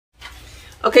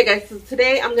Okay guys, so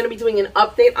today I'm going to be doing an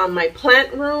update on my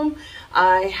plant room.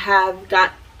 I have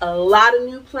got a lot of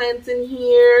new plants in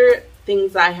here,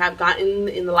 things I have gotten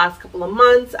in the last couple of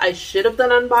months. I should have done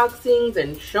unboxings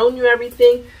and shown you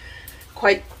everything.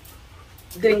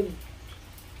 Didn't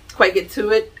quite get to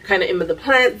it, kind of in the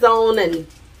plant zone and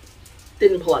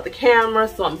didn't pull out the camera,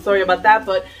 so I'm sorry about that,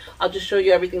 but I'll just show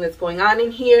you everything that's going on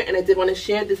in here. And I did want to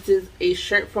share, this is a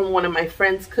shirt from one of my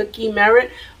friends, Cookie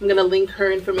Merritt. I'm going to link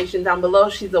her information down below.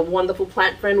 She's a wonderful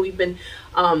plant friend. We've been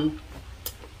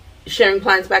sharing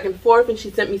plants back and forth, and she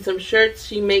sent me some shirts.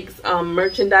 She makes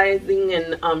merchandising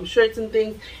and shirts and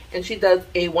things, and she does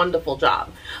a wonderful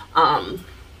job.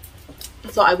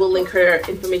 So I will link her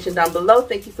information down below.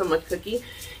 Thank you so much, Cookie.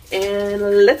 And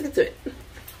let's get to it.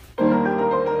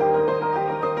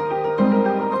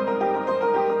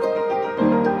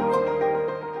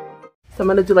 So I'm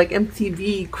going to do like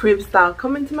MTV crib style.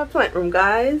 Come into my plant room,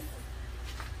 guys.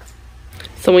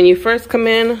 So when you first come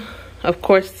in, of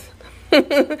course,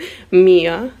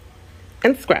 Mia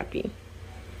and Scrappy.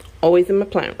 Always in my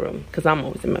plant room, because I'm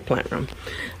always in my plant room.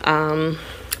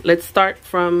 Let's start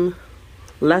from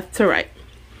left to right.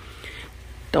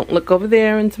 Don't look over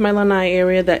there into my lanai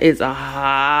area. That is a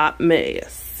hot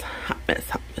mess. Hot mess,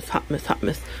 hot mess, hot mess, hot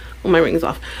mess. Oh, my ring's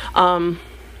off.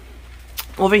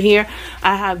 Over here,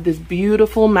 I have this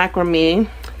beautiful macrame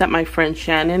that my friend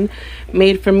Shannon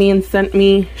made for me and sent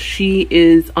me. She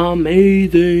is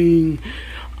amazing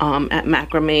at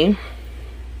macrame.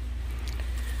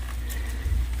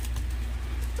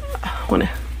 I want to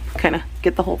kind of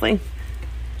get the whole thing.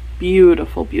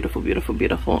 Beautiful, beautiful, beautiful,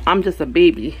 beautiful. I'm just a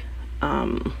baby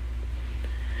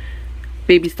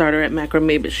starter at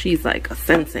macrame, but she's like a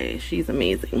sensei. She's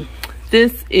amazing.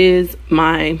 This is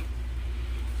my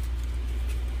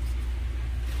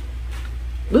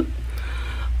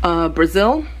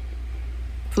Brazil,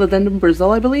 Philodendron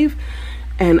Brazil, I believe,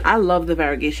 and I love the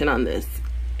variegation on this.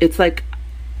 It's like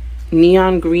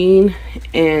neon green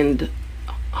and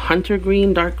hunter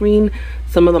green, dark green.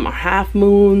 Some of them are half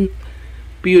moon.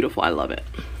 Beautiful. I love it.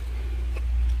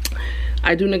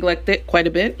 I do neglect it quite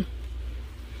a bit,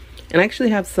 and I actually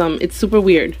have some, it's super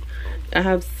weird, I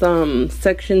have some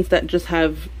sections that just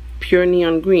have pure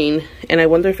neon green, and I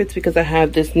wonder if it's because I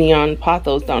have this neon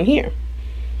pothos down here,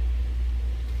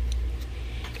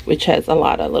 which has a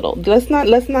lot of little, let's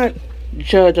not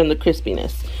judge on the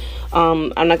crispiness.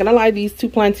 I'm not gonna lie, these two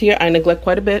plants here I neglect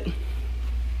quite a bit,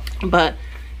 but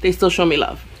they still show me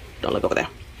love. Don't look over there.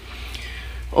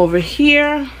 Over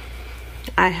here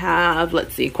I have,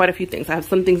 let's see, quite a few things. I have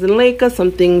some things in Leica,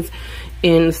 some things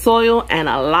in soil, and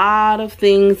a lot of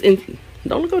things in,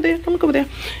 don't look over there, don't look over there,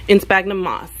 in sphagnum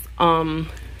moss.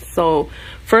 So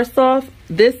first off,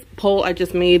 this pole I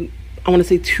just made, I want to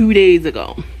say 2 days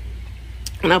ago,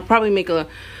 and I'll probably make a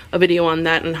video on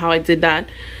that and how I did that.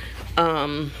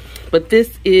 But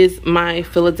this is my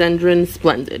Philodendron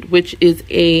Splendid, which is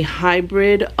a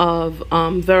hybrid of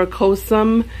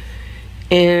Verrucosum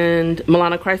and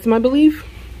Melanochrysum, I believe.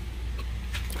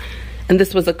 And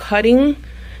this was a cutting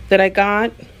that I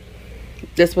got.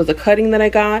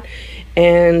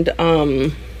 And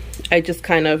I just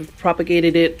kind of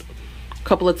propagated it a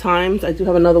couple of times. I do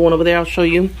have another one over there, I'll show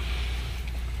you.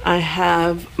 I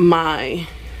have my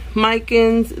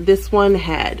Micans. This one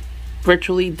had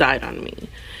virtually died on me,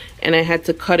 and I had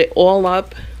to cut it all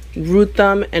up, root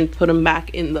them, and put them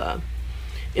back in the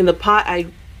pot. I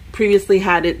previously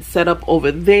had it set up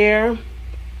over there,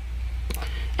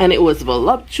 and it was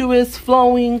voluptuous,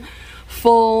 flowing,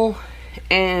 full,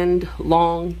 and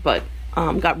long, but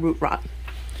got root rot.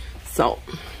 So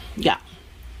yeah,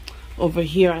 over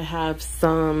here I have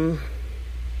some,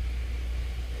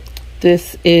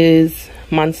 this is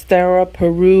Monstera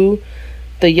Peru,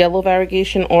 the yellow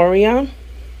variegation Aurea.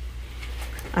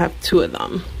 I have 2 of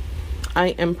them. I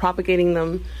am propagating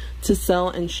them to sell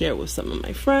and share with some of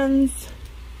my friends.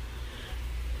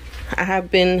 I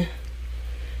have been,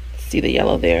 see the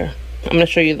yellow there. I'm gonna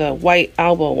show you the white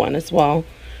elbow one as well.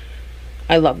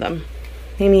 I love them.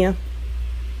 Hey Mia.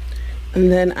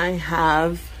 And then I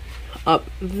have up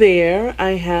there,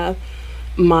 I have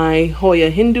my Hoya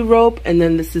Hindu rope, and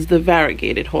then this is the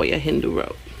variegated Hoya Hindu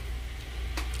rope.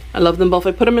 I love them both.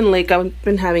 I put them in lake. I've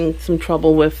been having some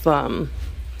trouble with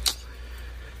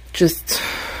just,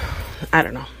 I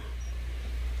don't know,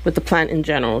 with the plant in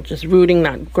general, just rooting,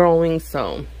 not growing.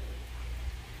 So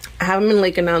I have them in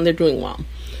lake, and now they're doing well.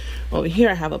 Over here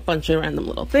I have a bunch of random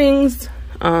little things.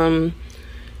 My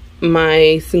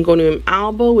Syngonium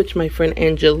alba, which my friend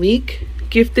Angelique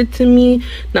gifted to me.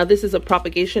 Now this is a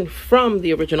propagation from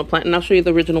the original plant, and I'll show you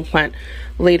the original plant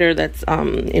later. That's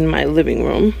in my living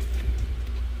room.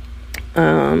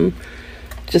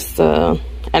 Just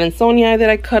Adansonii that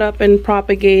I cut up and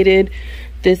propagated.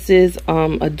 This is a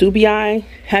dubii.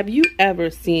 Have you ever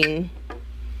seen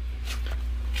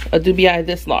a dubii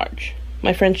this large?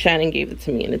 My friend Shannon gave it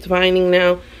to me, and it's vining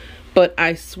now, but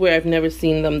I swear I've never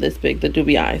seen them this big, the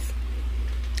dubiis.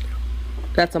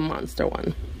 That's a monster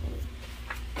one.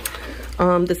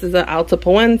 This is an Alta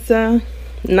Poensa.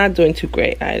 Not doing too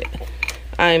great.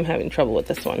 I'm having trouble with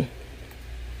this one,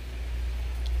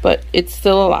 but it's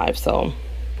still alive. So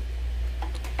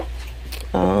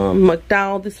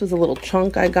McDowell, this was a little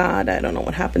chunk I got. I don't know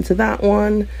what happened to that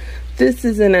one. This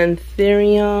is an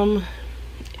anthurium,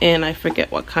 and I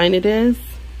forget what kind it is.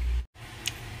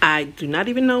 I do not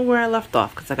even know where I left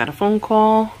off because I got a phone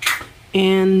call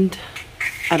and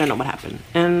I don't know what happened,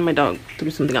 and my dog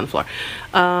threw something on the floor.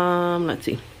 Let's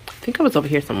see, I think I was over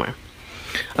here somewhere.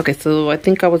 Okay, so I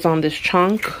think I was on this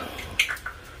chunk,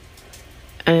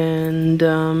 and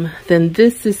then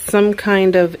this is some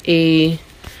kind of an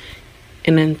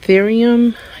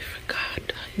anthurium.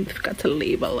 I forgot to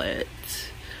label it.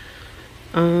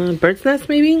 Bird's nest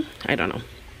maybe, I don't know.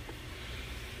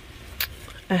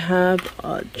 I have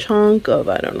a chunk of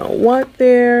I don't know what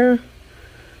there.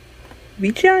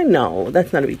 Veitchii? No,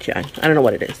 that's not a Veitchii. I don't know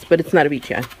what it is, but it's not a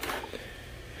Veitchii.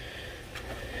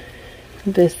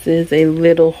 This is a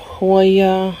little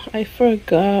Hoya. I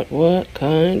forgot what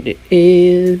kind it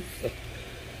is.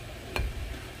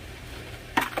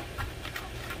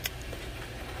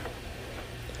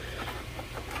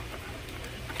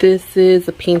 This is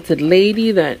a painted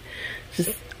lady that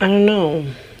just, I don't know.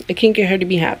 I can't get her to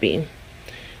be happy.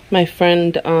 My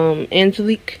friend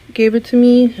Angelique gave it to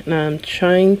me, and I'm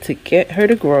trying to get her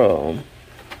to grow.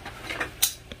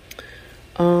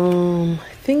 I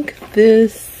think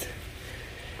this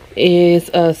is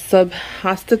a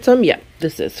subhastatum. Yeah,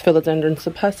 this is Philodendron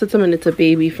subhastatum, and it's a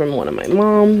baby from one of my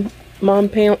mom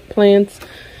plants.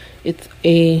 It's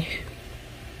a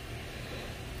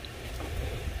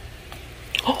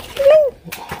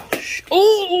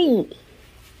oh.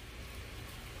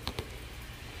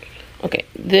 Okay,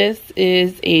 this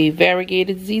is a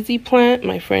variegated ZZ plant.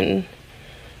 My friend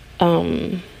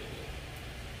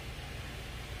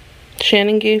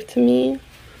Shannon gave to me.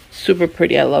 Super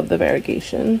pretty. I love the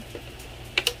variegation.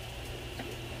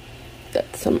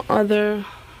 That's some other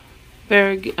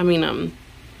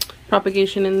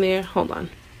propagation in there. Hold on.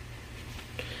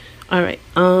 All right.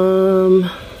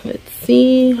 Let's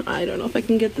see. I don't know if I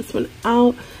can get this one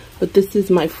out, but this is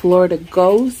my Florida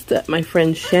Ghost that my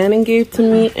friend Shannon gave to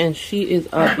me, and she is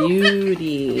a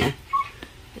beauty.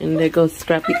 And there goes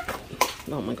Scrappy.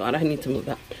 Oh my God, I need to move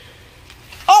that.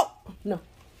 Oh no!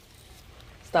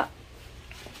 Stop.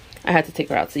 I had to take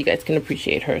her out so you guys can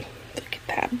appreciate her. Look at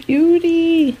that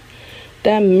beauty.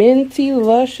 That minty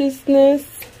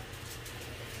lusciousness.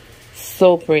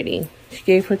 So pretty. She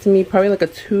gave her to me probably like a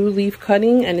 2-leaf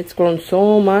cutting, and it's grown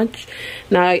so much.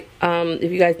 Now,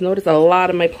 if you guys notice, a lot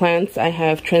of my plants, I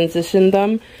have transitioned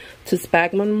them to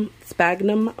sphagnum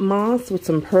moss with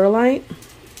some perlite.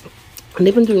 And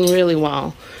they've been doing really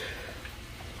well.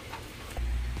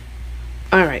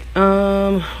 Alright,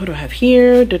 what do I have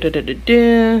here?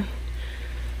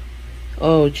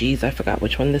 Oh, geez, I forgot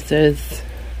which one this is.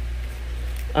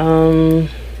 Pearls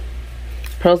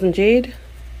and Jade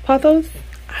pothos?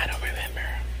 I don't remember.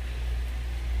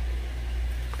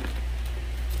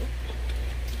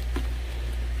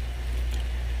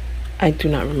 I do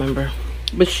not remember.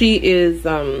 But she is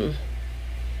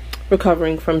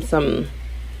recovering from some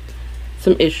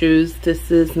issues.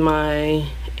 This is my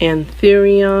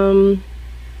anthurium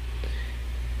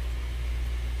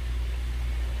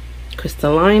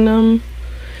crystallinum.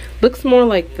 Looks more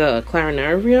like the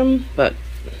clarinarium, but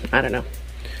I don't know.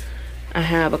 I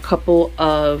have a couple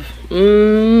of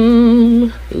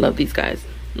love these guys.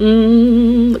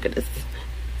 Look at this.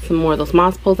 Some more of those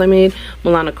moss poles I made.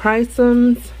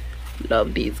 Melanochrysums.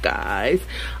 Love these guys.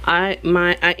 I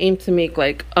aim to make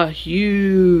like a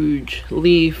huge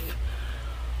leaf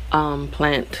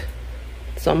plant,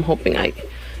 so I'm hoping I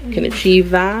can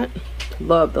achieve that.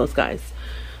 Love those guys.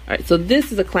 All right, so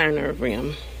this is a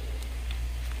clarinarium.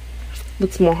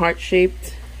 Looks more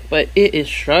heart-shaped, but it is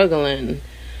struggling.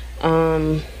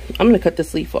 I'm gonna cut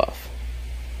this leaf off.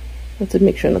 I have to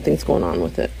make sure nothing's going on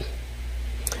with it.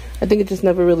 I think it just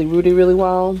never really rooted really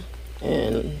well,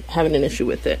 and having an issue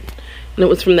with it. And it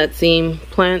was from that same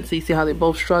plant, so you see how they're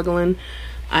both struggling.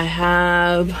 I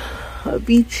have a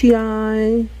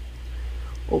Veitchii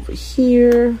over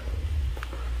here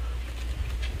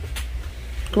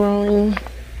growing.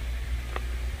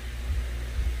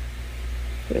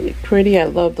 Really pretty. I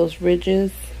love those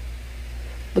ridges.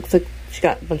 Looks like she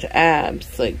got a bunch of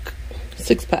abs, like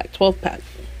 6-pack, 12-pack.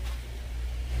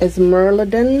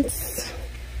 esmeraldens.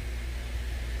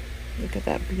 Look at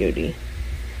that beauty.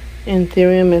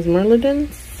 Anthurium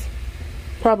esmeraldens.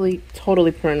 Probably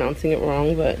totally pronouncing it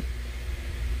wrong, but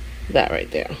that right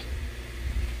there.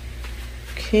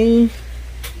 Okay.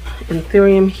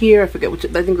 Anthurium here. I forget which.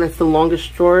 I think that's the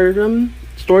longest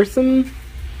storsum.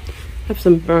 Have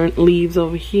some burnt leaves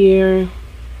over here.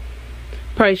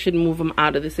 Probably should move them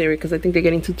out of this area because I think they're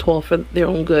getting too tall for their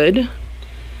own good.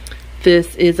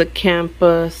 This is a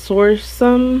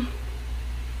Campasorsum.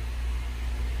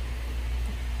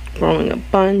 Growing a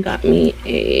bunch. Got me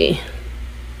a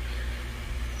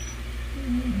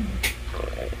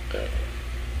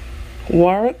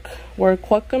Warwick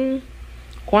Quantum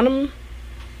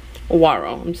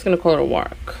Waro. I'm just gonna call it a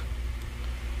Warwick.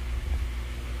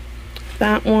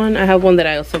 That one. I have one that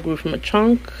I also grew from a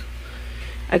chunk.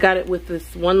 I got it with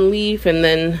this one leaf, and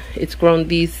then it's grown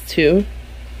these two.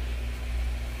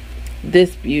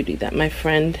 This beauty that my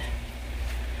friend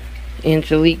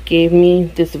Angelique gave me,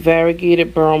 this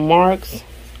variegated burl marks.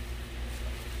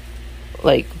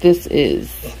 Like, this is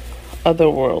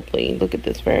otherworldly. Look at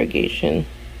this variegation.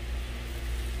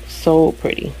 So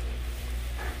pretty.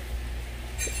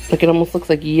 Like, it almost looks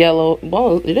like yellow.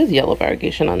 Well, it is yellow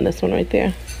variegation on this one right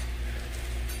there.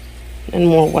 And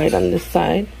more white on this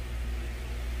side.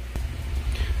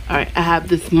 Alright, I have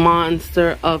this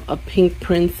monster of a pink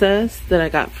princess that I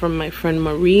got from my friend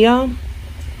Maria.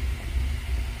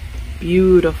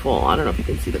 Beautiful. I don't know if you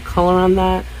can see the color on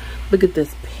that. Look at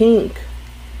this pink.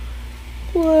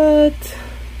 What?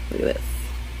 Look at this.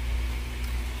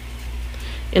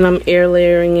 And I'm air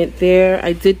layering it there.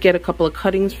 I did get a couple of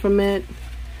cuttings from it.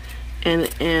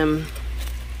 And am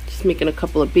just making a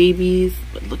couple of babies.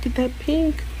 But look at that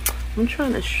pink. I'm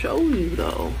trying to show you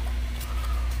though.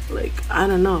 Like, I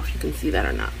don't know if you can see that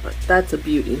or not, but that's a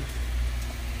beauty.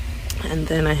 And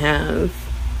then I have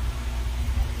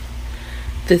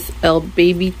this El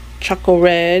Baby Choco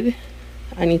Red.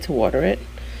 I need to water it.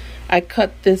 I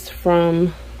cut this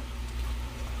from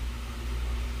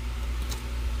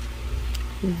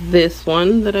this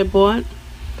one that I bought,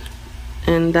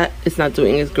 and that is not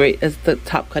doing as great as the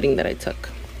top cutting that I took.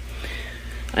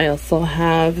 I also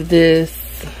have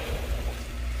this,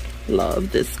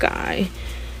 love this guy.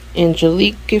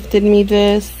 Angelique gifted me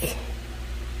this,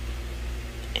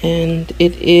 and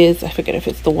it is, I forget if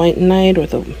it's the White Knight or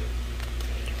the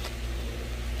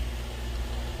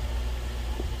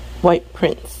White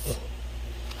Prince.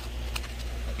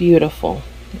 Beautiful.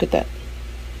 Look at that.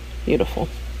 Beautiful.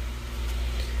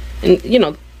 And you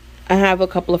know, I have a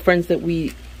couple of friends that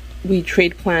we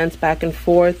trade plants back and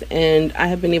forth, and I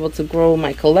have been able to grow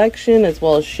my collection as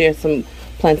well as share some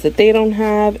plants that they don't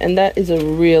have, and that is a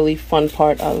really fun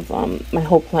part of my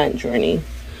whole plant journey.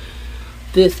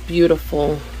 This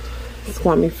beautiful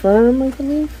Squammy Fern, I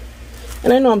believe,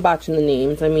 and I know I'm botching the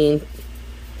names, I mean,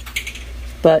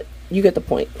 but you get the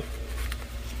point.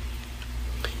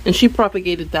 And she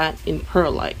propagated that in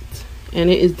perlite, and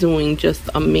it is doing just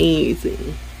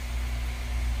amazing.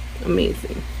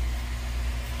 Amazing.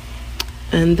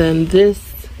 And then this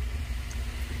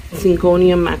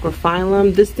Syngonium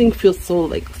macrophyllum. This thing feels so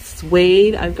like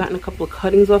suede. I've gotten a couple of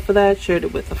cuttings off of that, shared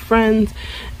it with a friend,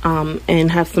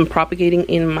 and have some propagating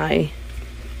in my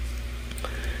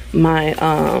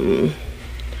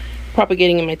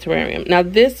propagating in my terrarium. Now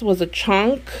this was a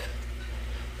chunk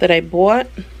that I bought,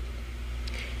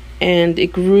 and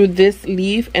it grew this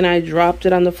leaf, and I dropped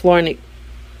it on the floor, and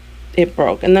it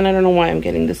broke. And then I don't know why I'm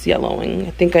getting this yellowing.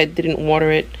 I think I didn't water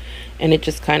it, and it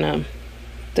just kind of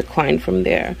declined from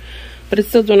there. But it's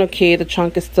still doing okay. The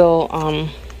chunk is still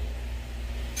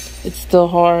it's still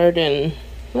hard, and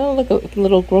well, look, a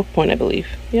little growth point, I believe.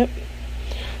 Yep.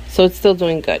 So it's still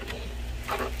doing good.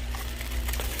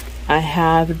 I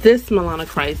have this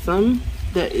Melanochrysum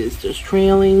that is just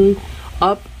trailing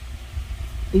up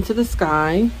into the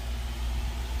sky.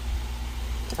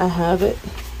 I have it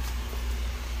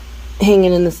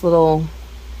hanging in this little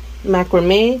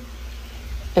macrame,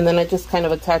 and then I just kind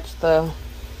of attached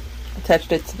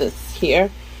it to this here.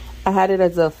 I had it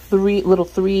as a three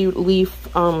leaf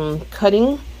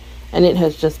cutting, and it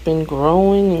has just been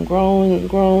growing and growing and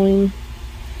growing.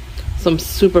 So I'm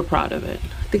super proud of it.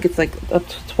 I think it's like up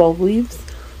to 12 leaves.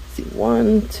 Let's see,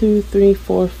 1, 2, 3,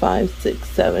 4, 5, 6,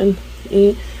 7,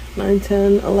 8, 9,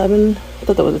 10, 11. I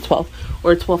thought that was a 12,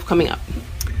 or a 12 coming up.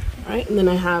 All right, and then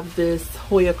I have this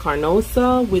Hoya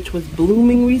carnosa, which was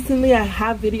blooming recently. I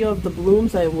have video of the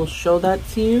blooms. I will show that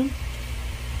to you.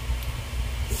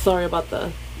 Sorry about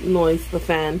the noise, the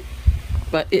fan,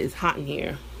 but it is hot in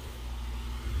here.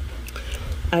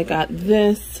 I got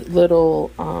this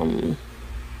little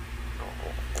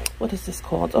what is this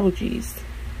called? Oh geez,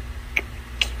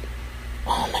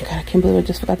 my god, I can't believe I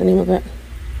just forgot the name of it.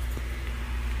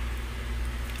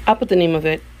 I'll put the name of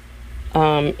it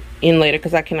in later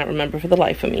because I cannot remember for the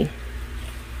life of me.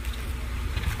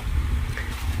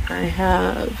 I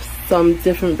have some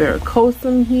different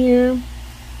varicosum here.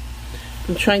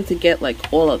 I'm trying to get like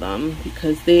all of them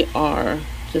because they are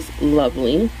just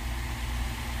lovely.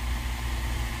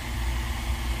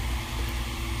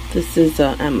 This is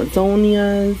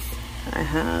Amazonias. I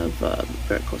have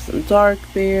varicosum dark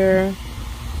there.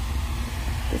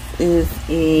 This is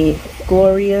a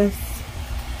Glorious,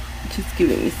 just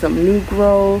giving me some new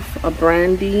growth. A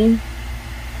Brandy.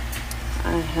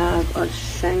 I have a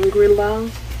Shangri-La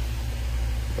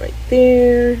right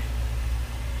there.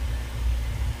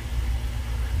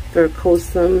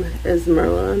 Varicosum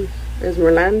Esmeralda.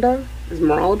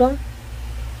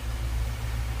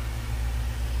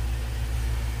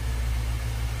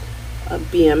 A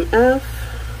BMF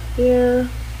here.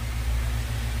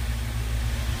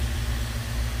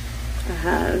 I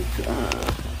have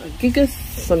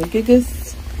some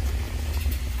Gigas.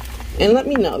 And let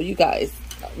me know, you guys,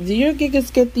 do your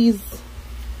Gigas get these?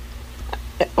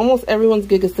 Almost everyone's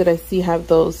Gigas that I see have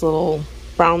those little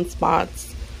brown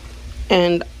spots,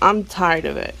 and I'm tired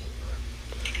of it.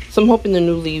 So I'm hoping the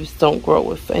new leaves don't grow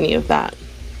with any of that.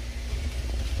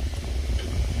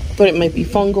 But it might be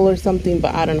fungal or something,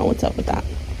 but I don't know what's up with that.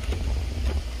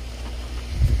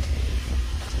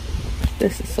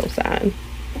 This is so sad.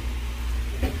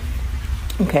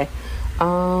 Okay.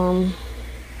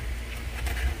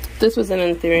 This was an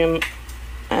anthurium,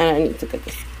 and I need to get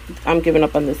this. I'm giving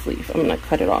up on this leaf. I'm gonna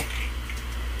cut it off.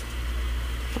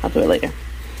 I'll do it later.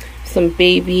 Some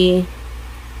baby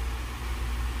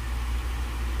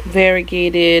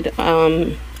variegated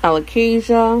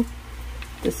alocasia.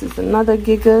 This is another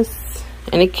Gigas,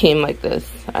 and it came like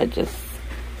this. I just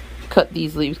cut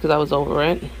these leaves because I was over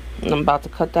it, and I'm about to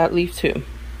cut that leaf too.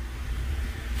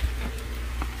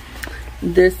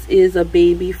 This is a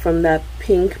baby from that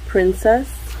Pink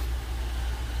Princess.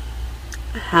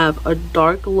 I have a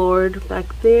Dark Lord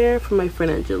back there from my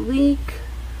friend Angelique.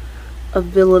 A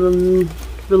Villanorum,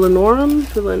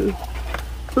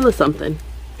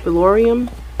 Villorium.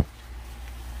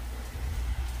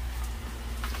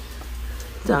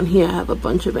 Down here I have a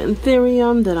bunch of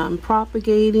anthurium that I'm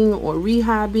propagating or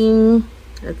rehabbing,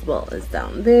 as well as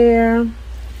down there.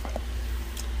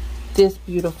 This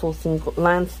beautiful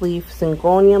lance leaf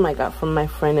syngonium I got from my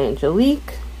friend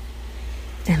Angelique.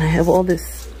 And I have all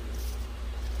this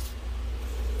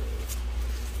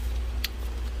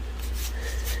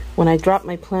when I drop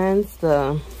my plants,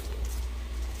 and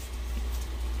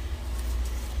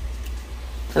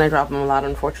I drop them a lot,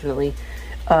 unfortunately,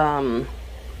 the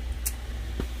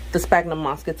sphagnum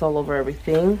moss gets all over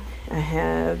everything. I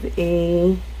have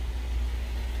a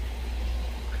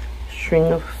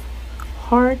string of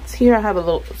hearts here. I have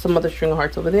some other string of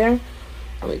hearts over there.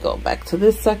 Let me go back to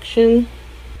this section.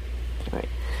 All right,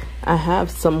 I have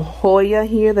some Hoya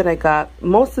here that I got.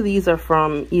 Most of these are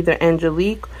from either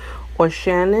Angelique or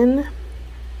Shannon.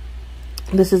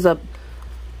 This is a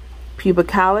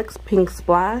Pubicalix Pink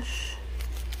Splash.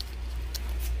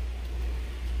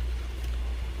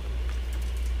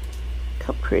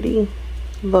 How pretty.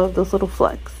 Love those little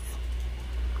flecks.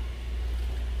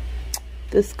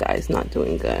 This guy's not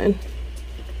doing good.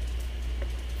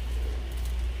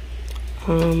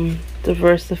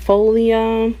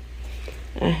 Diversifolia.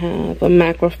 I have a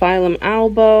Macrophyllum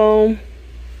albo.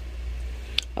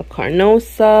 A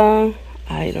Carnosa.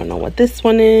 I don't know what this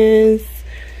one is.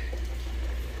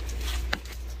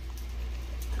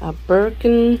 A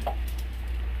Birkin.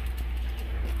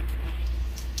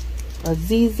 A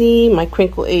ZZ. My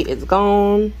Crinkle 8 is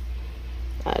gone.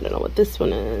 I don't know what this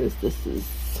one is. This is...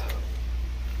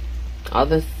 oh,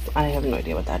 this... I have no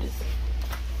idea what that is.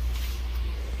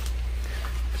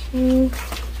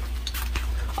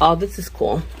 Oh, this is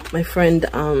cool. My friend,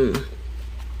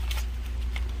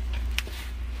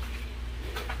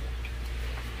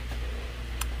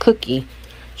 Cookie,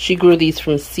 she grew these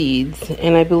from seeds,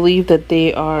 and I believe that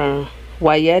they are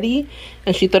Wayeti,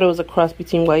 and she thought it was a cross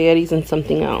between Wayetis and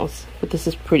something else. But this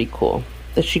is pretty cool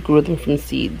that she grew them from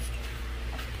seeds.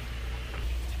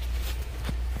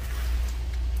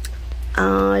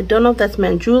 I don't know if that's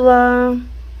Manjula,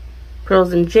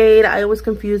 Pearls and Jade. I always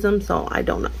confuse them, so I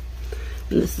don't know.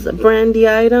 And this is a Brandy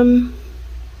item.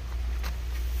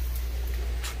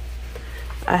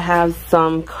 I have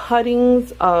some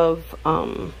cuttings of,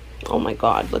 oh my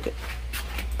God, look at.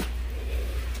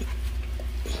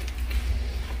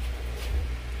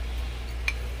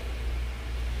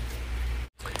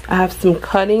 I have some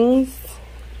cutting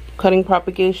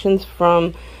propagations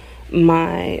from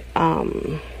my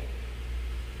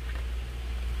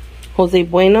Jose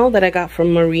Bueno that I got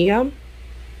from Maria.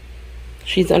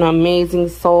 She's an amazing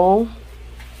soul.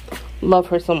 Love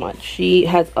her so much. She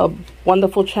has a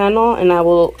wonderful channel, and I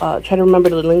will try to remember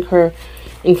to link her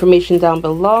information down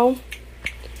below.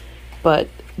 But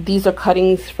these are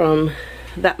cuttings from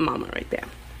that mama right there.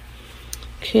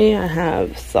 Okay, I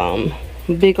have some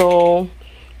big old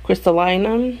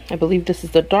crystallinum. I believe this is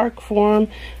the dark form.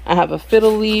 I have a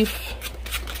fiddle leaf,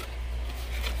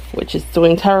 which is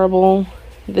doing terrible.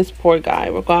 This poor guy,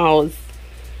 Regal, is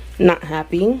not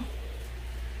happy.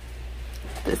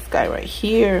 This guy right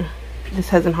here, this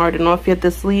hasn't hardened off yet,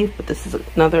 this leaf, but this is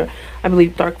another, I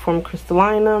believe, dark form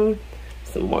crystallinum.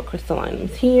 Some more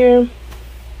crystallinums here.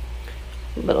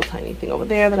 A little tiny thing over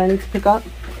there that I need to pick up.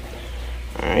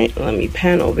 Alright, let me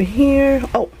pan over here.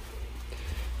 Oh,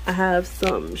 I have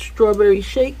some strawberry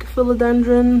shake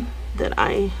philodendron that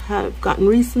I have gotten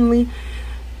recently,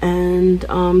 and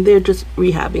they're just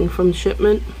rehabbing from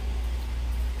shipment,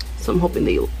 so I'm hoping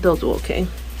they'll do okay.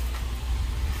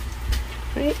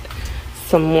 Right,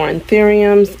 some more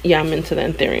anthuriums. Yeah, I'm into the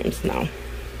anthuriums now,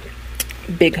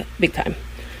 big time.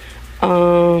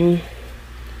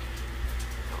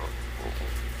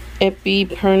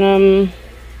 Epipernum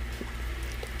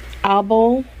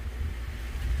albo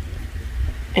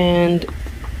and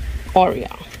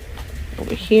aurea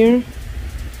over here.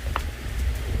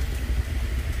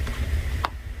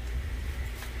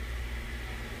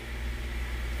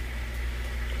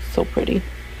 So pretty.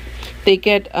 They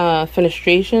get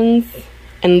fenestrations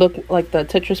and look like the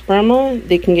tetrasperma.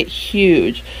 They can get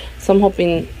huge, so I'm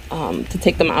hoping to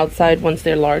take them outside once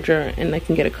they're larger and I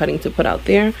can get a cutting to put out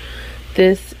there.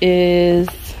 This is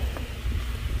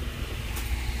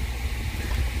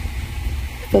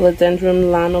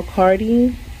Philodendron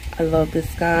lanocardi. I love this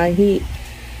guy.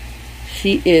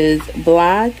 She is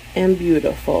black and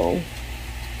beautiful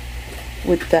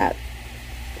with that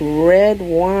red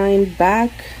wine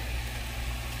back.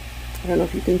 I don't know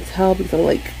if you can tell because I'm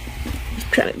like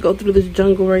trying to go through this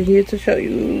jungle right here to show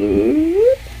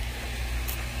you.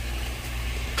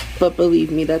 But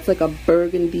believe me, that's like a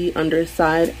burgundy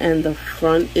underside, and the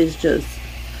front is just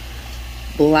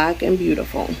black and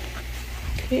beautiful.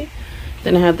 Okay,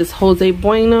 then I have this Jose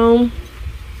Bueno.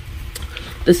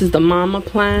 This is the mama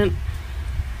plant,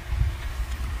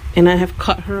 and I have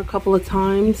cut her a couple of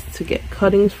times to get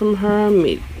cuttings from her,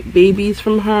 made babies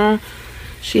from her.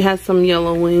 She has some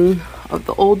yellowing of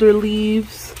the older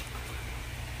leaves,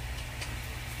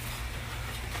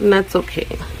 and that's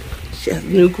okay. She has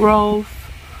new growth.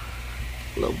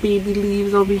 Little baby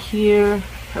leaves over here.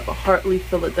 Have a heartleaf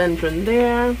philodendron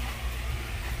there.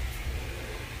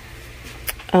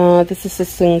 This is a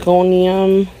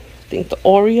syngonium, I think the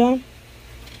aurea.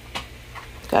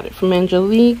 Got it from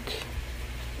Angelique.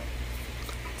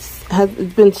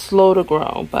 It's been slow to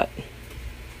grow, but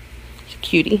it's a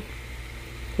cutie.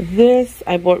 This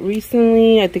I bought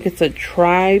recently. I think it's a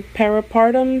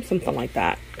triperipartum, something like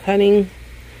that. Cutting.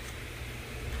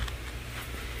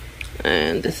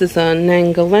 And this is a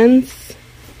Nangalense.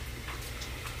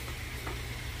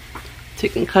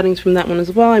 Taking cuttings from that one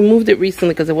as well. I moved it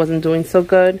recently because it wasn't doing so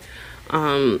good.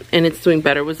 And it's doing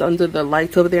better. It was under the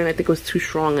lights over there, and I think it was too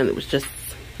strong, and it was just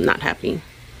not happy.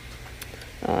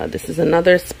 This is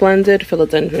another Splendid,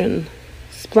 Philodendron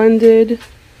Splendid.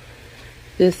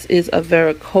 This is a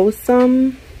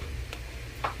Verrucosum.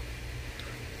 I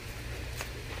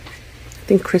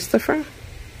think Christopher.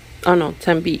 Oh no,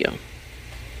 Tambillo.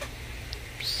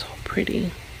 So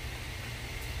pretty.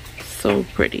 So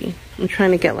pretty. I'm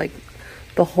trying to get like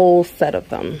the whole set of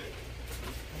them.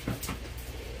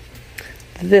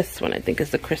 This one I think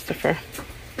is the Christopher.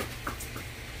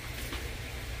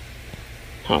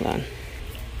 Hold on.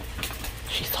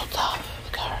 She's so tough.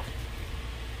 Look at her.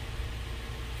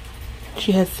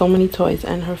 She has so many toys,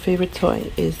 and her favorite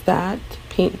toy is that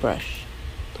paintbrush,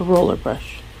 the roller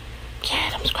brush.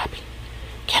 Get him, Scrappy.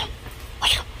 Get him.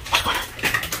 What's going on?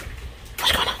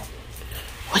 What's going on?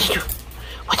 What'd you do?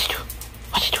 What'd you do?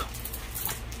 What'd you do?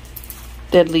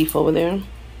 Dead leaf over there.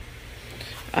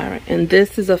 Alright, and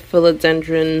this is a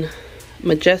Philodendron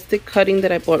Majestic cutting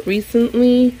that I bought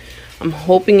recently. I'm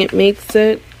hoping it makes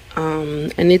it.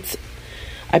 And it's,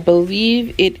 I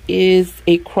believe it is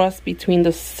a cross between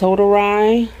the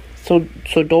Sodorai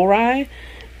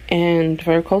and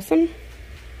Verrucosum.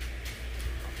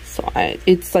 So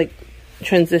it's like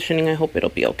transitioning. I hope it'll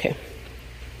be okay.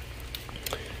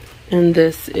 And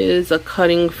this is a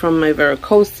cutting from my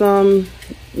Verrucosum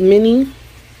mini.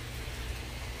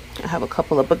 I have a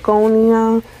couple of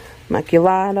Begonia,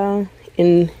 Maculata,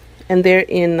 and they're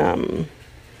in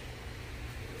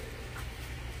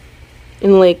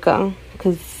Leica,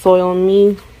 because Soil and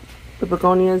Me, the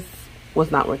begonias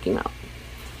was not working out.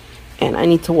 And I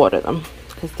need to water them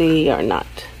because they are not.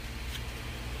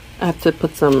 I have to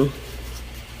put some,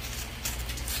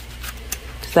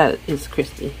 because that is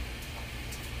crispy.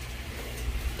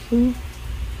 Okay.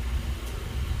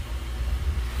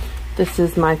 This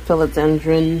is my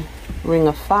philodendron ring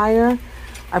of fire.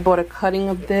 I bought a cutting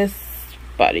of this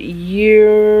about 1.5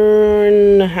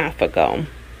 years ago.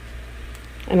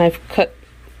 And I've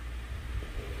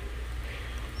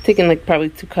taken like probably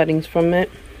 2 cuttings from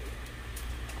it.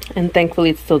 And thankfully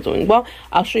it's still doing well.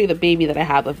 I'll show you the baby that I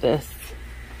have of this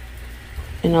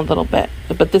in a little bit.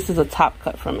 But this is a top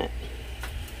cut from it.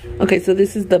 Okay, so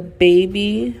this is the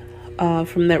baby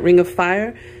from that ring of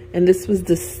fire. And this was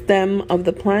the stem of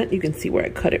the plant. You can see where I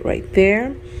cut it right there.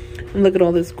 And look at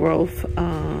all this growth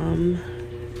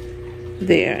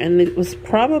there. And it was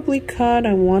probably cut,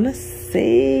 I want to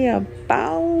say,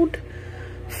 about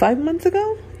 5 months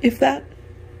ago, if that.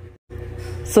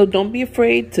 So don't be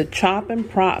afraid to chop and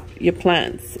prop your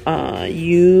plants.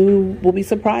 You will be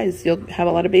surprised. You'll have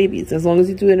a lot of babies as long as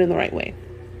you do it in the right way.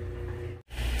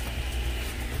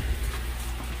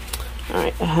 All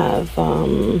right, I have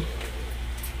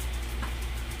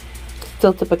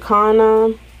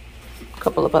Stiltopicana, a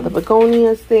couple of other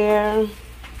begonias there.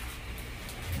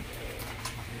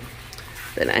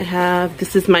 Then I have,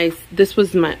 this was my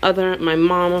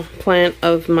mom plant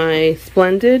of my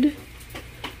Splendid.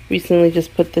 Recently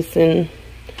just put this in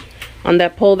on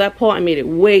that pole. That pole I made it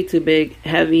way too big,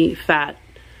 heavy, fat.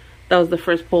 That was the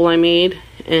first pole I made,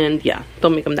 and yeah,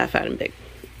 don't make them that fat and big.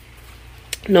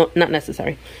 No, not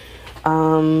necessary.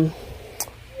 My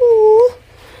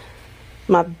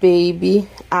baby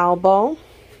Albo.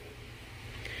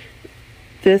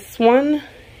 This one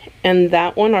and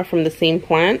that one are from the same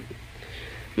plant.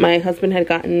 My husband had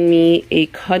gotten me a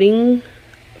cutting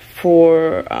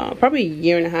for probably 1.5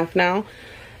 years now.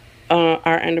 Our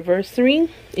anniversary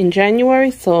in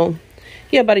January. So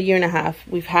yeah, about 1.5 years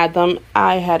we've had them.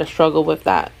 I had a struggle with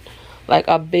that, like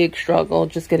a big struggle,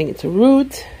 just getting it to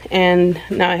root. And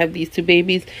now I have these 2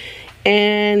 babies.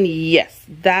 And yes,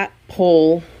 that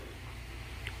pole,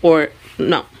 or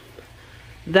no,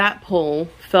 that pole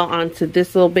fell onto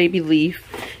this little baby leaf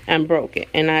and broke it.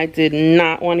 And I did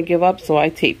not want to give up, so I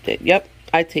taped it. Yep,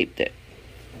 I taped it.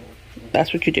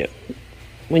 That's what you do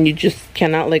when you just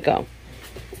cannot let go.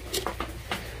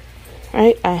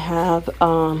 Alright, I have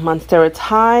Monstera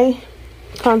Thai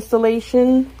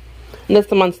constellation. And that's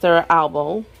the Monstera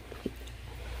Albo.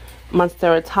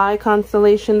 Monstera Thai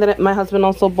constellation that my husband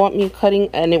also bought me a cutting,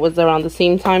 and it was around the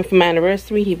same time for my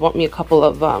anniversary. He bought me a couple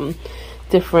of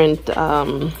different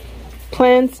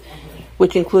plants,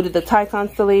 which included the Thai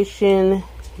constellation,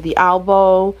 the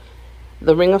Albo,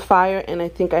 the Ring of Fire, and I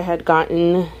think I had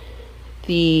gotten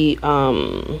the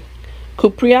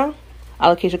Cupria,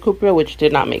 Alocasia Cupria, which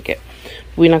did not make it.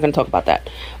 We're not going to talk about that.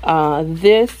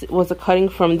 This was a cutting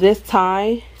from this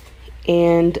Thai,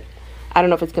 and I don't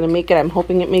know if it's going to make it. I'm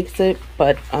hoping it makes it,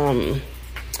 but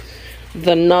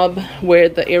the nub where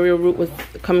the aerial root was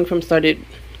coming from started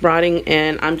rotting,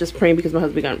 and I'm just praying because my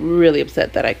husband got really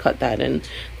upset that I cut that and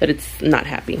that it's not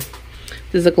happy.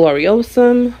 This is a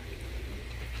Gloriosum.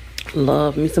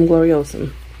 Love me some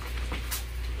Gloriosum.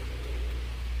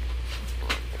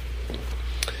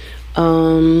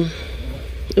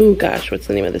 Oh gosh, what's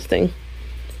the name of this thing?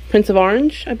 Prince of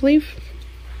Orange, I believe.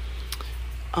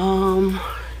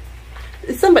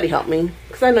 Somebody help me,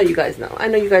 because I know you guys know. I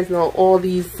know you guys know all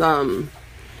these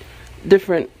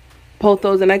different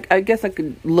pothos, and I guess I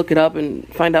could look it up and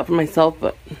find out for myself,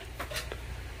 but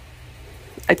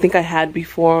I think I had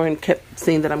before and kept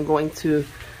saying that I'm going to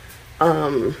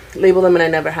label them, and I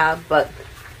never have. But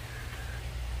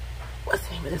what's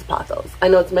the name of this pothos? I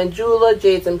know it's Manjula,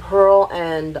 Jades and Pearl,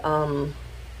 and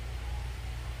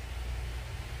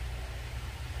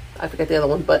I forget the other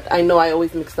one, but I know I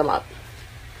always mix them up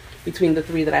between the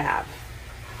 3 that I have.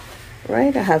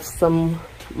 Right, I have some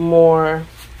more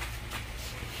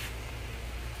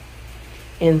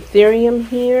Anthurium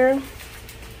here,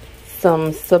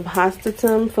 some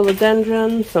Subhastatum,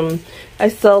 Philodendron, I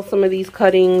sell some of these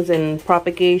cuttings and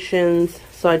propagations,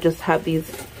 so I just have these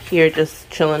here just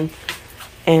chilling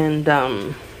and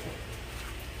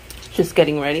just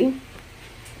getting ready.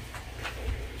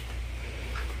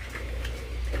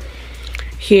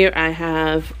 Here I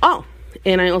have,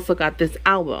 and I also got this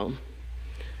Albo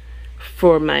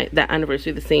for that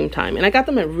anniversary at the same time. And I got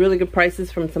them at really good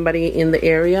prices from somebody in the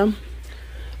area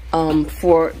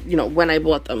for, you know, when I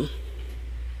bought them.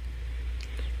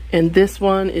 And this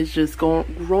one is just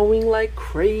growing like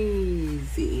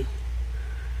crazy.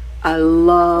 I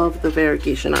love the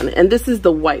variegation on it. And this is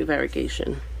the white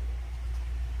variegation.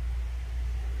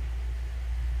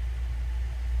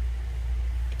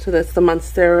 So that's the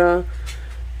Monstera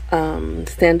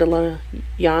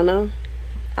Standaleyana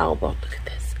alba. Look at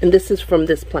this. And this is from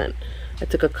this plant. I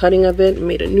took a cutting of it,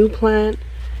 made a new plant,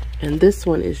 and this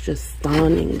one is just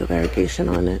stunning, the variegation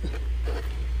on it.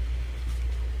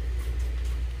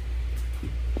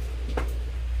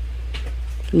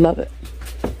 Love it.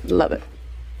 Love it.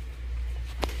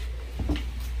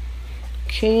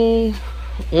 Okay.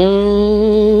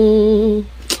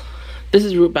 This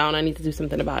is root bound. I need to do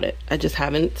something about it. I just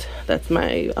haven't. That's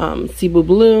my Cebu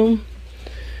Blue.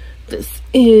 This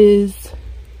is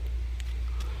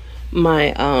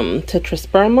my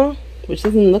Tetrasperma, which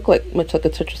doesn't look like much like a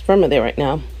Tetrasperma there right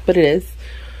now, but it is.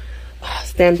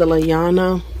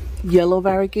 Standaleyana yellow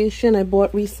variegation I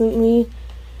bought recently.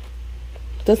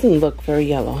 Doesn't look very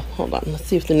yellow. Hold on, let's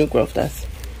see if the new growth does.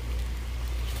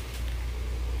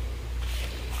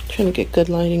 Trying to get good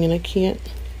lighting and I can't.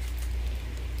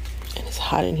 And it's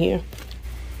hot in here.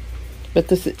 But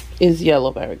this is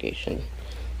yellow variegation.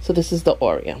 So this is the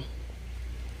Aurea.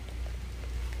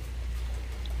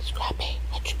 Scrappy,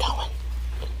 what you doing?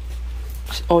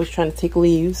 She's always trying to take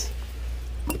leaves.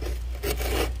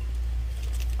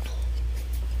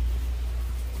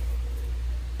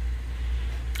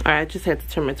 Alright, I just had to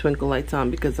turn my twinkle lights on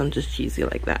because I'm just cheesy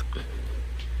like that.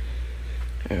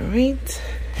 Alright,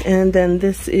 and then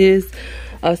this is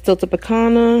Stilta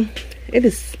Picana. It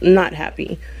is not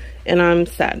happy, and I'm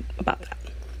sad about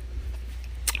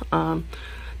that.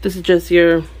 This is just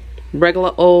your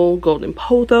regular old golden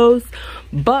pothos,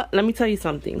 but let me tell you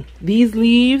something. These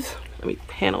leaves, let me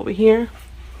pan over here,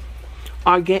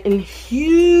 are getting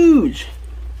huge.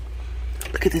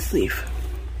 Look at this leaf.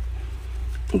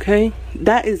 Okay,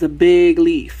 that is a big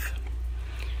leaf.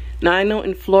 Now I know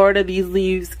in Florida these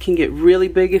leaves can get really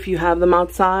big if you have them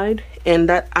outside, and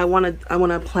that I want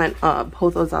to plant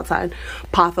pothos outside,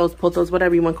 pothos,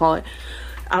 whatever you want to call it,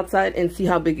 outside and see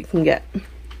how big it can get.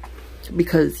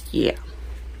 Because yeah,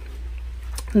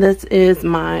 this is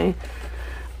my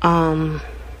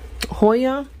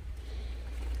Hoya.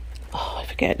 Oh, I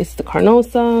forget. It's the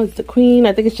Carnosa. It's the Queen.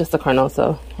 I think it's just the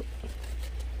Carnosa.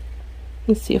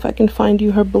 Let's see if I can find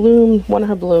you her bloom, one of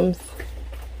her blooms,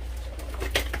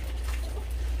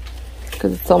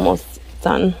 because it's almost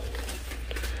done.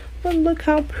 But look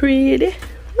how pretty.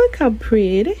 Look how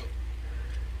pretty.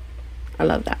 I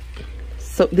love that.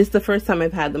 So this is the first time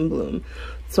I've had them bloom,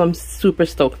 so I'm super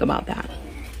stoked about that.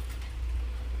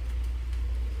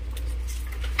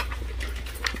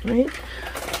 All right,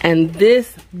 and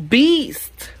this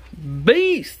beast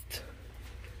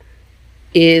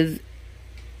is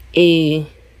a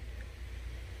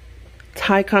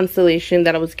Thai constellation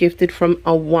that I was gifted from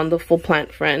a wonderful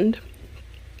plant friend.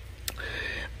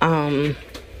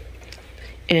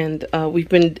 We've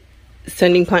been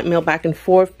sending plant mail back and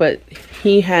forth, but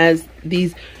he has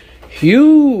these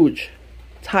huge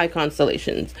Thai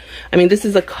constellations. I mean, this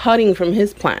is a cutting from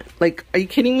his plant. Like, are you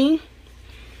kidding me?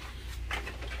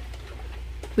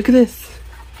 Look at this.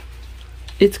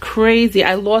 It's crazy.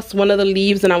 I lost one of the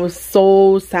leaves and I was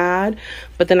so sad,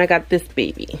 but then I got this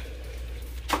baby.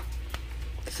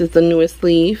 This is the newest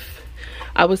leaf.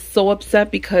 I was so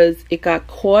upset because it got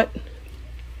caught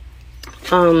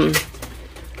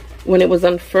when it was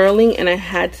unfurling, and I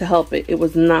had to help it. It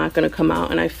was not going to come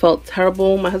out, and I felt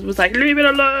terrible. My husband was like, leave it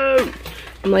alone.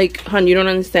 I'm like, hon, you don't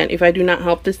understand. If I do not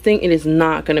help this thing, it is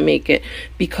not going to make it,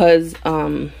 because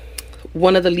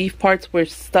one of the leaf parts were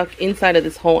stuck inside of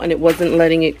this hole and it wasn't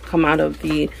letting it come out of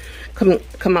the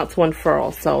come out to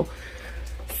unfurl. So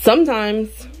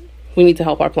sometimes we need to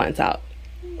help our plants out.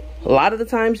 A lot of the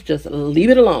times just leave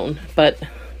it alone, but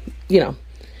you know,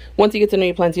 once you get to know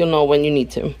your plants, you'll know when you need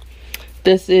to.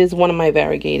 This is one of my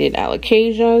variegated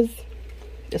alocasias.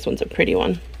 This one's a pretty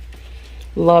one.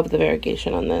 Love the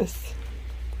variegation on this.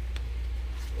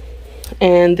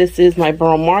 And this is my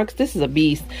Burl Marks. This is a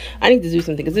beast. I need to do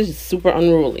something because this is super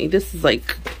unruly. This is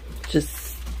like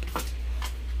just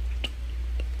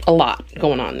a lot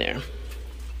going on there.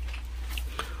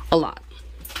 A lot.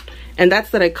 And that's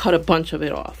that I cut a bunch of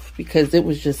it off because it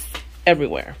was just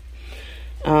everywhere.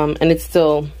 And it's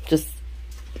still just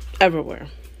everywhere.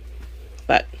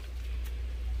 But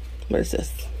what is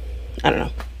this? I don't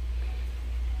know.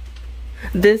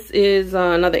 This is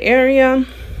another area.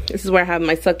 This is where I have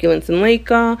my succulents and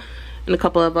leica and a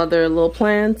couple of other little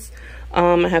plants.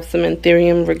 I have some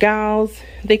Anthurium regales.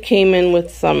 They came in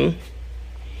with some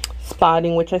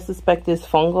spotting, which I suspect is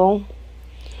fungal,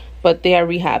 but they are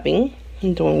rehabbing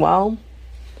and doing well.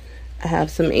 I have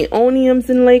some Aeoniums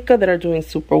in leica that are doing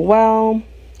super well.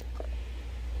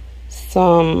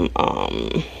 Some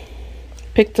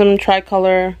Pictum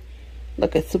tricolor,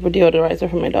 like a super deodorizer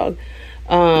for my dog.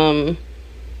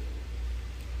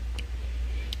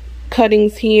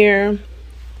 cuttings here.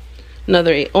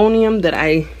 Another aeonium that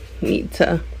I need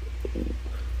to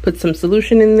put some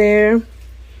solution in there.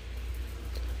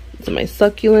 These are my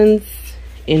succulents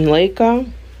in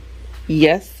Leica.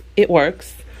 Yes, it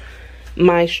works.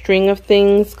 My string of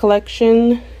things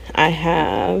collection, I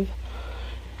have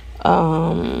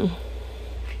oh,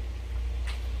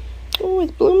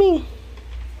 it's blooming.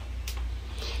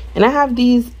 And I have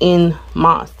these in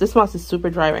moss. This moss is super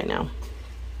dry right now.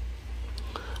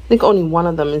 I think only one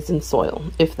of them is in soil,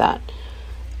 if that.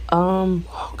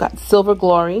 Got Silver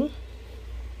Glory.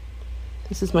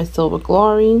 This is my Silver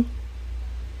Glory.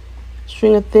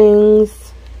 String of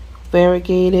things,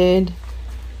 variegated.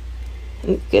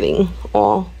 And it's getting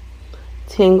all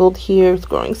tangled here. It's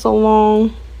growing so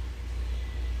long.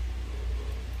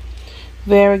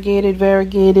 Variegated,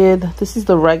 variegated. This is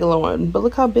the regular one, but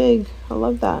look how big. I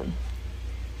love that.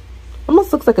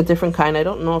 Almost looks like a different kind. I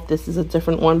don't know if this is a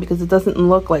different one because it doesn't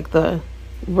look like the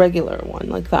regular one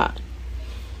like that.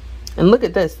 And look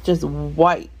at this, just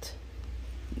white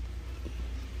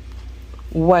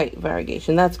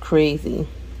variegation. That's crazy.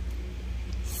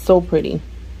 So pretty.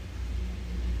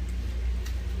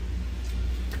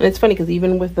 And it's funny because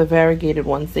even with the variegated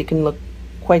ones, they can look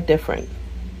quite different.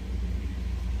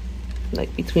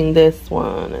 Like between this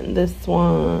one and this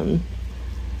one.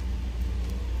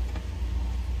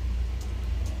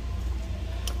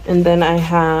 And then I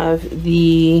have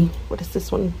the, what is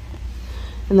this one?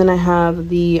 And then I have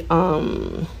the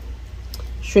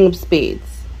string of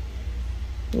spades.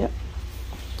 Yep.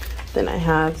 Then I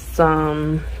have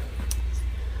some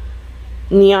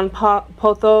neon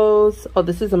pothos. Oh,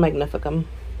 this is a magnificum,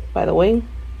 by the way.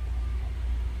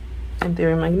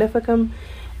 Anthurium magnificum.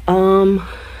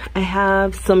 I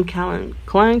have some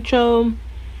calancho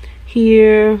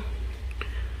here.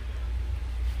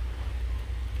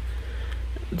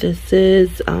 This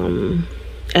is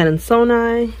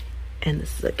Adansonii, and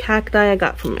this is a cacti I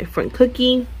got from my friend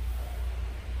Cookie.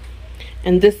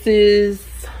 And this is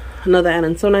another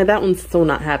Adansonii. That one's so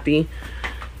not happy,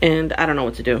 and I don't know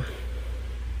what to do.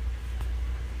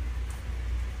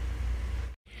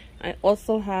 I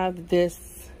also have this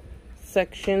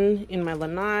section in my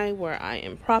lanai where I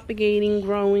am propagating,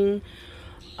 growing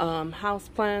house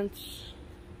plants.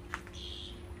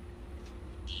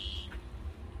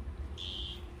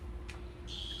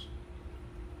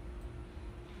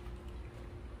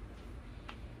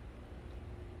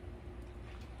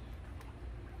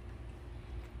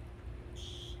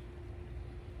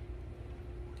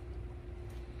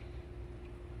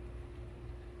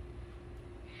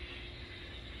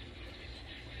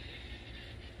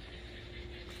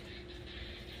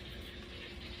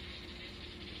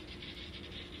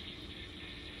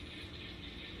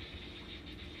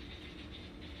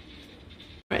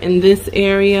 In this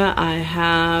area, I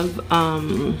have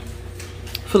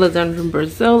Philodendron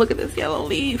Brazil. Look at this yellow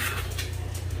leaf.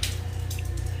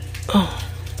 Oh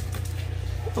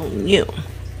no.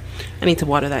 I need to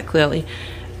water that clearly.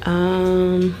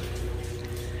 I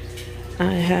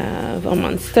have a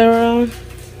Monstera.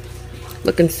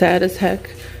 Looking sad as heck.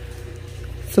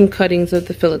 Some cuttings of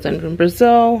the Philodendron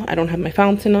Brazil. I don't have my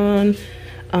fountain on.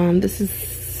 This is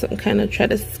some kind of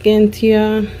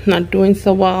Tradescantia. Not doing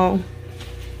so well.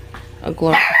 A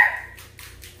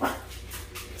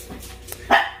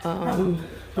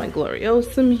my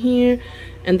Gloriosum here,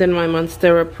 and then my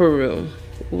Monstera Peru,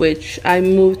 which I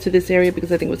moved to this area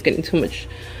because I think it was getting too much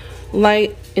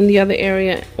light in the other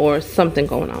area or something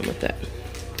going on with it.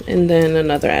 And then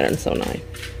another Adansonii.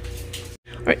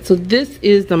 Alright, so this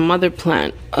is the mother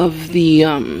plant of the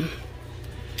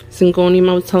Syngonium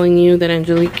I was telling you that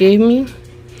Angelique gave me.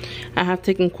 I have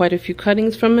taken quite a few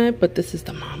cuttings from it, but this is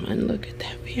the mama, and look at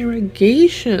that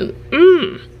variegation.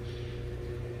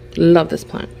 Love this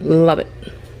plant, love it.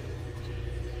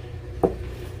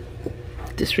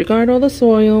 Disregard all the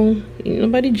soil. Ain't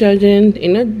nobody judging.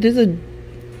 There's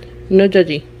no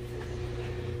judgy.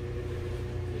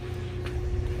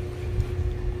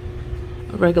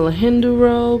 A regular Hindu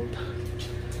rope,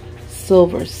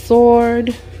 silver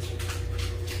sword.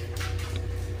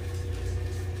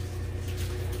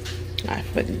 I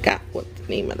forgot what the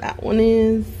name of that one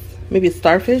is. Maybe it's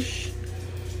starfish.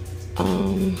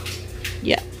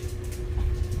 Yeah.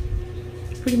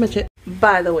 Pretty much it.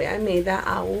 By the way, I made that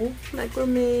owl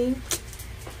macrame.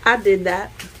 I did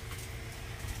that.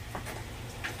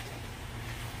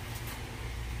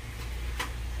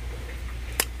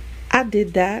 I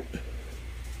did that.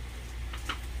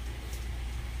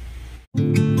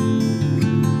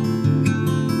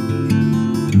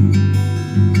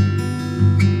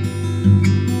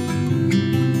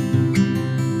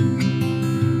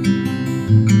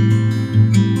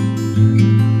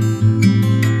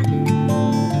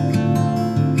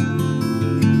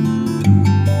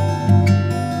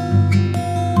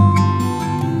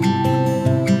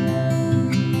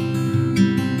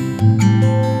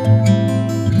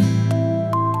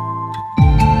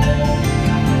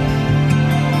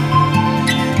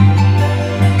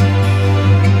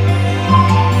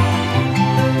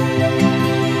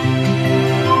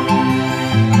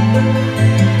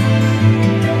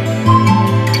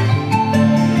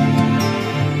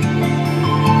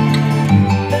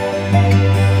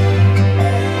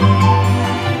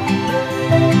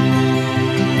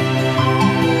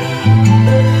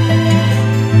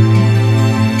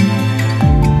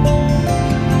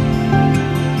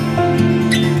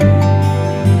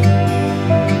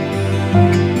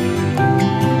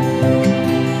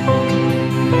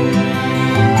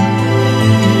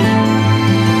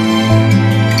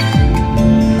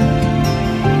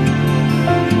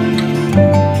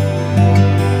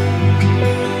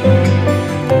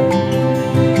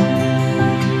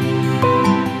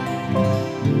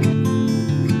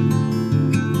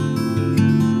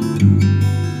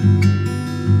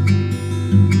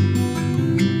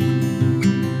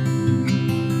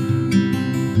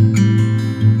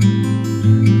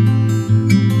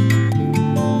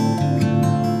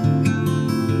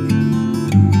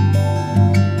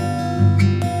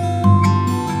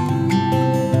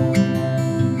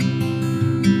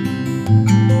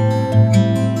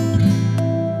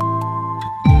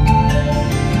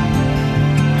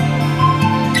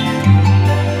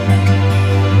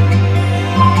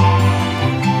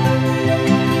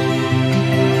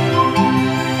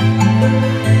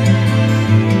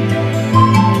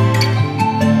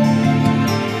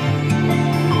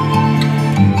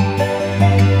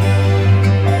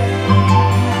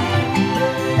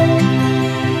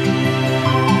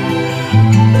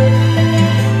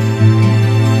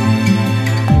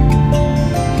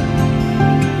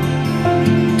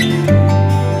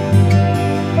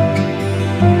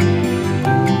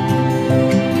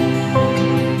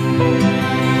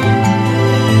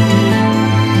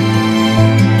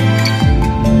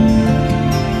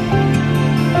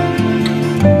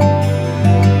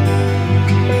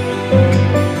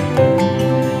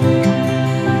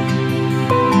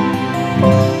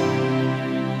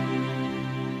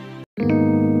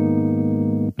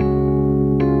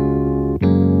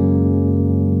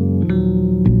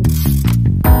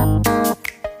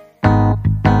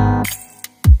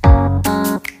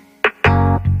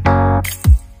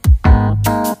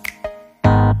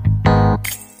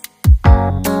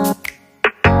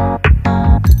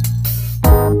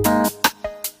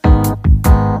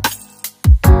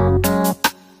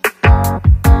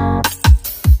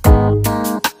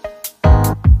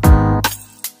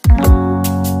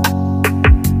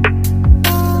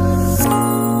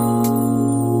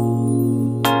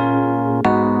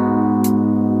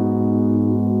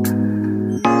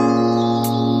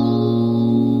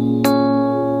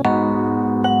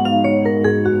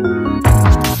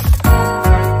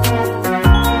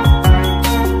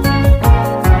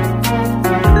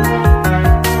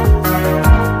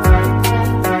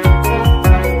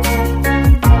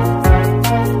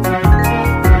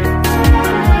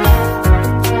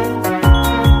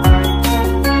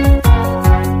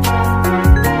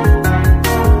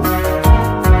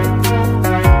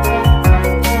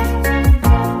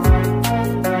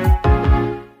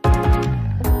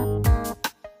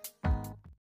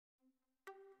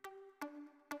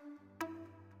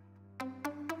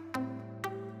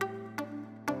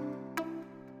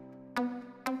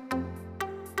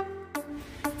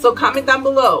 So comment down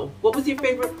below, what was your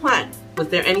favorite plant? Was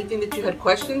there anything that you had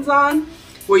questions on?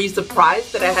 Were you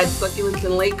surprised that I had succulents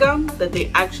in Lake, that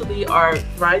they actually are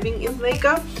thriving in Lake?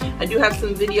 I do have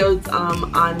some videos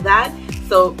on that,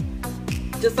 so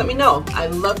just let me know. I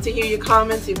love to hear your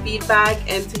comments, your feedback,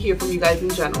 and to hear from you guys in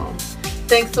general.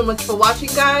 Thanks so much for watching,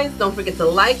 guys. Don't forget to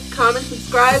like, comment,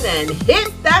 subscribe, and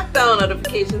hit that bell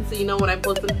notification so you know when I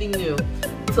post something new.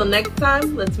 Until next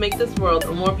time, let's make this world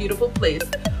a more beautiful place,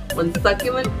 one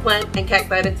succulent plant and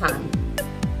cacti at a time.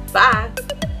 Bye!